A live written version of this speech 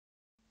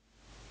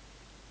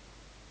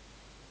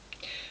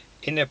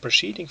In a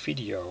preceding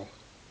video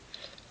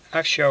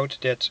I've showed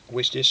that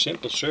with this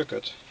simple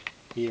circuit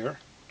here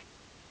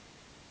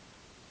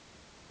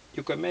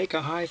you can make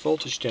a high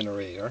voltage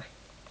generator,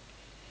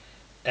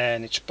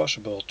 and it's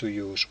possible to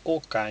use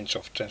all kinds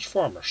of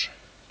transformers.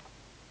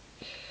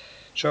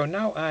 So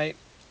now I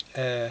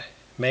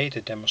made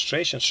a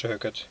demonstration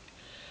circuit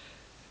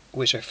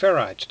with a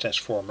ferrite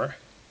transformer,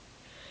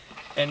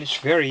 and it's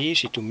very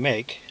easy to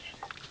make.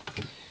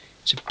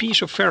 It's a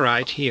piece of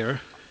ferrite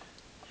here.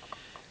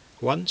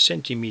 1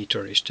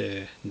 centimeter is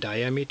the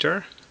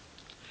diameter,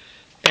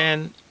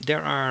 and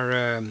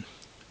there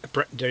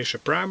is a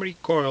primary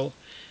coil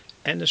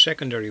and a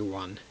secondary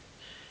one,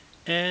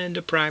 and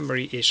the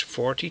primary is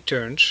 40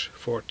 turns,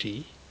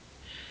 40,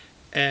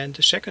 and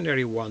the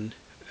secondary one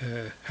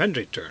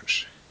 100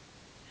 turns.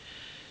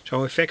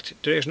 So in fact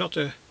there is not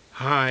a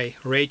high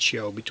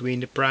ratio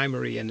between the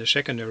primary and the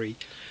secondary,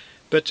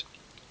 but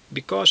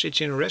because it's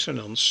in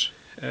resonance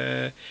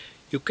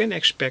you can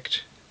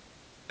expect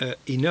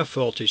enough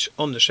voltage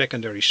on the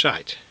secondary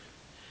side.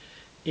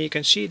 And you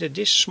can see that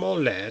this small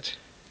LED,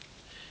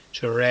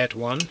 it's a red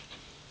one,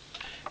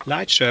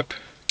 lights up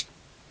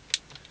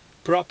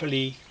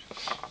properly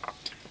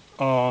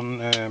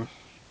on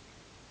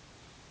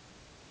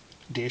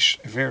this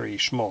very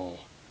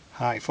small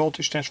high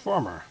voltage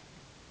transformer.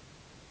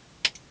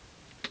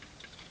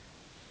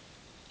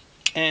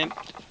 And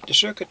the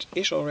circuit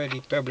is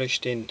already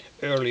published in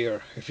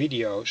earlier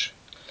videos,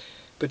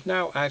 but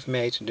now I've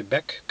made the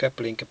back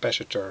coupling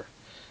capacitor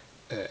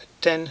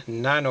 10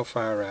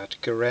 nanofarad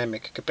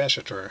ceramic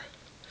capacitor,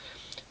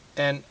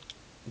 and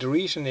the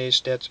reason is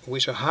that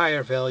with a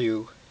higher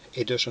value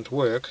it doesn't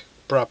work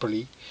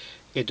properly,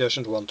 it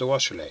doesn't want to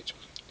oscillate.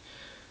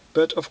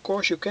 But of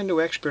course you can do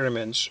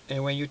experiments,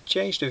 and when you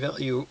change the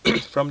value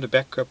from the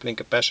back coupling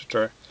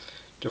capacitor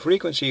the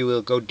frequency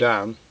will go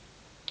down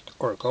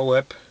or go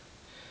up,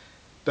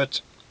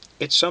 but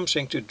it's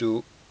something to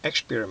do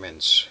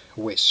experiments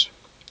with.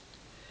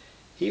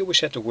 Here we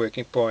set the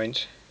working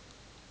point.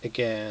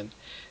 Again,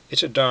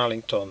 it's a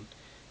Darlington.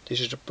 This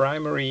is the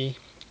primary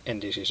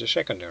and this is the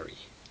secondary.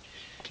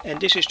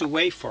 And this is the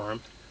waveform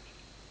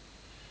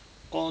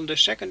on the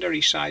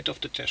secondary side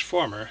of the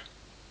transformer.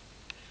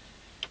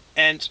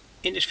 And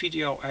in this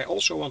video I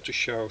also want to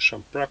show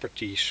some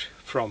properties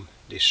from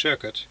this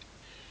circuit.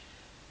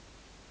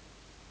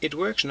 It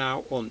works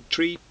now on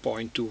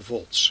 3.2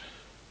 volts.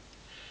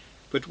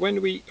 But when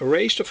we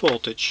raise the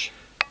voltage,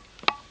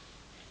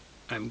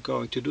 I'm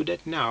going to do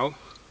that now,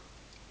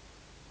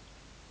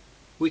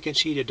 we can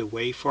see that the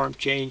waveform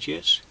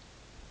changes,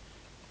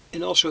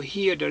 and also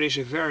here there is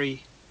a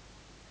very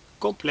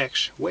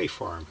complex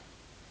waveform,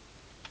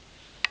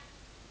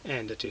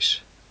 and that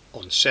is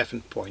on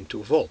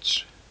 7.2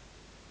 volts.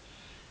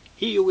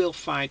 Here you will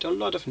find a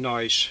lot of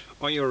noise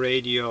on your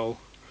radio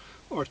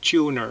or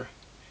tuner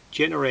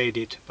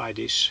generated by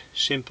this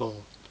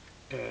simple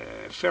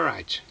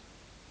ferrite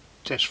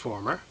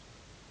transformer.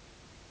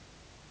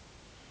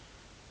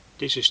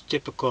 This is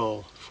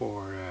typical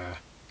for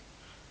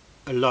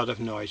a lot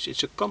of noise.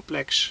 It's a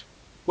complex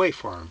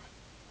waveform.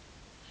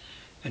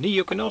 And here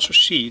you can also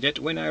see that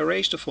when I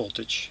raise the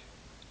voltage,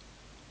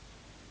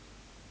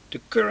 the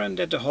current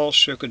that the whole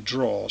circuit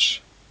draws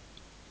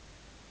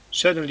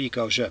suddenly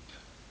goes up.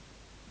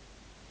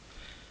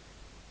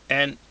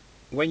 And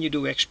when you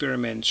do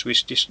experiments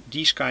with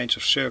these kinds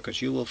of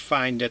circuits, you will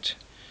find that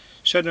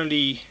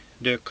suddenly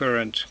the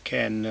current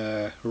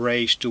can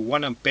raise to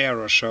 1 ampere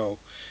or so,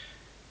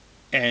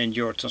 and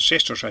your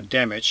transistors are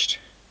damaged.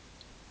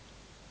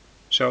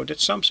 So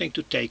that's something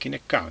to take in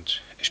account,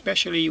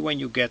 especially when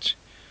you get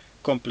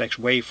complex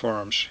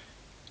waveforms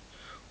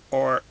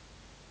or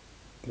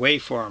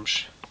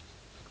waveforms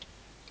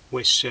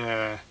with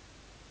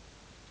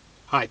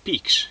high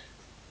peaks.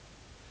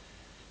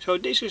 So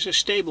this is a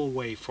stable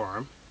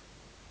waveform,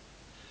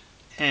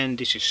 and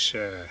this is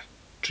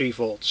 3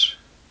 volts,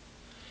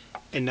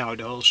 and now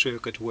the whole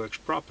circuit works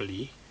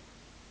properly.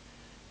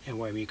 And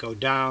when we go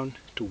down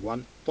to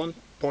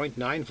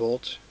 1.9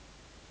 volt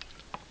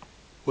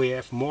we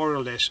have more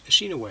or less a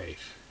sine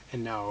wave,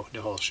 and now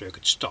the whole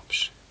circuit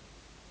stops.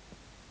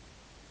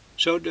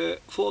 So the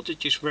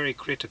voltage is very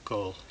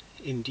critical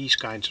in these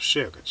kinds of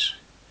circuits,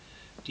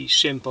 these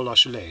simple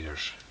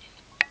oscillators.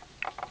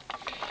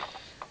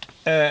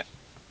 Here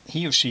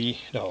you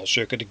see the whole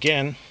circuit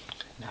again.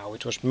 Now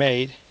it was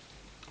made,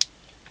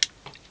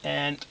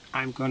 and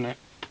I'm gonna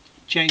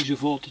change the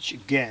voltage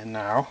again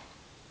now.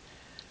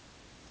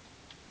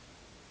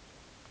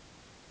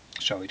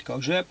 So it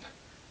goes up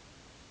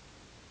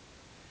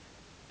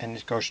and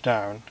it goes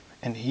down,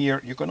 and here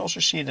you can also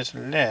see that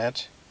the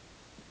LED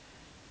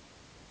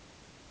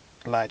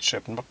lights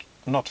up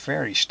not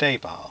very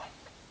stable,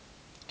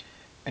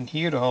 and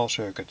here the whole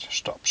circuit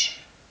stops,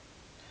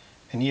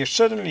 and here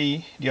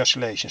suddenly the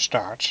oscillation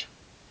starts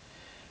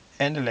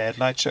and the LED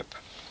lights up.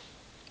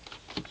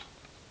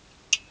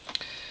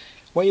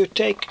 When you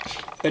take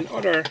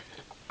another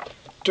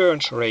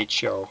turns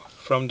ratio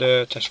from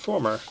the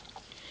transformer,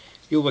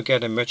 you will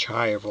get a much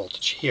higher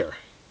voltage here.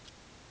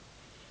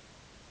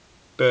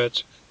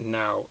 but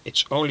now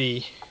it's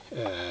only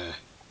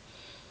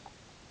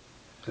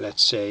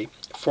let's say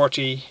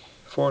 40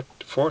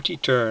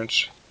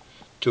 turns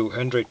to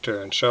 100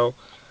 turns, so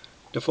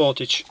the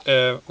voltage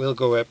will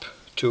go up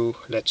to,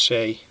 let's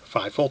say,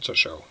 5 volts or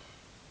so.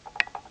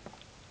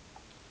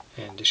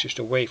 And this is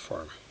the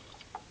waveform.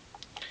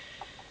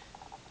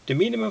 The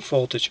minimum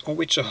voltage on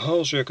which the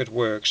whole circuit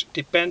works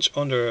depends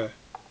on the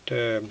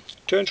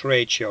turns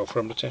ratio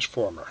from the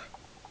transformer.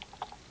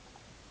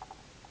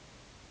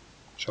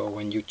 So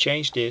when you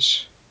change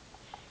this,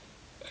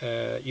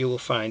 you will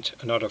find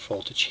another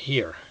voltage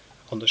here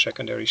on the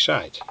secondary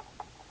side.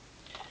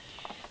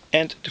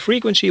 And the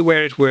frequency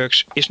where it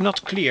works is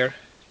not clear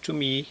to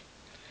me.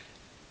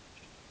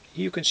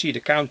 You can see the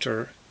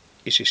counter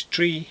is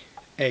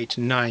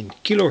 389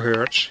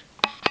 kilohertz,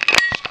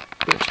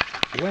 but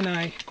when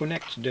I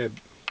connect the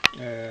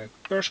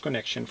burst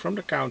connection from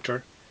the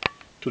counter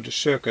to the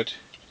circuit,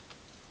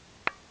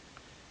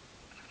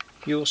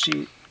 you will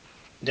see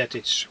that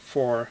it's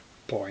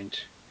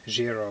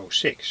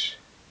 4.06.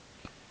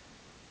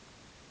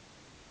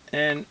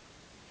 And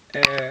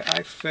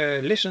I've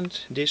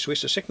listened this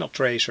with the signal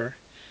tracer,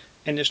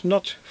 and it's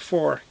not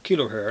 4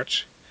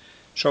 kilohertz,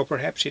 so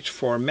perhaps it's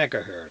 4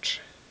 megahertz.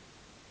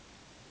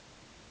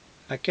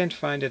 I can't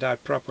find it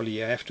out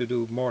properly. I have to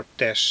do more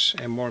tests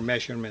and more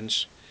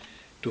measurements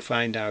to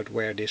find out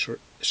where this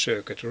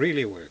circuit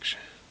really works.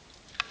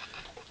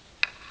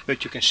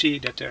 But you can see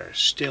that there's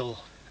still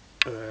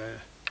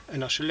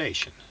an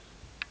oscillation.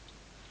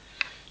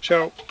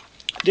 So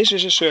this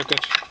is a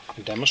circuit,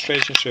 a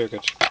demonstration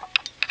circuit,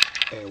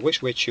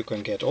 with which you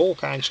can get all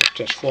kinds of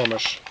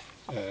transformers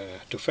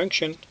to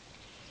function.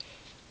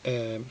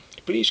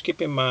 Please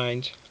keep in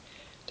mind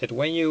that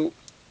when you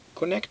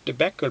connect the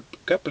back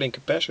coupling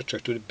capacitor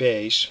to the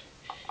base,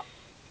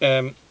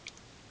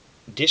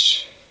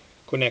 this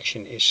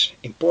connection is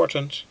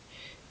important.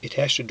 It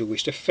has to do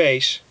with the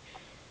phase.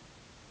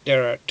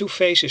 There are two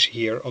phases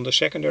here on the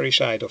secondary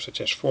side of the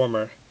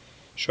transformer,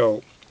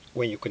 so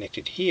when you connect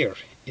it here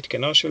it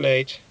can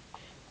oscillate,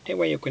 and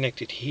when you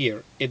connect it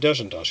here it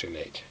doesn't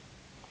oscillate.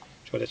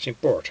 So that's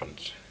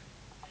important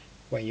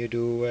when you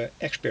do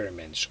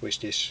experiments with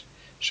this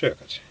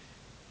circuit.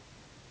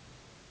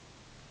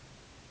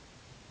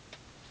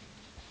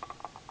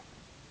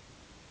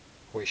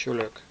 Wish you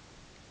luck.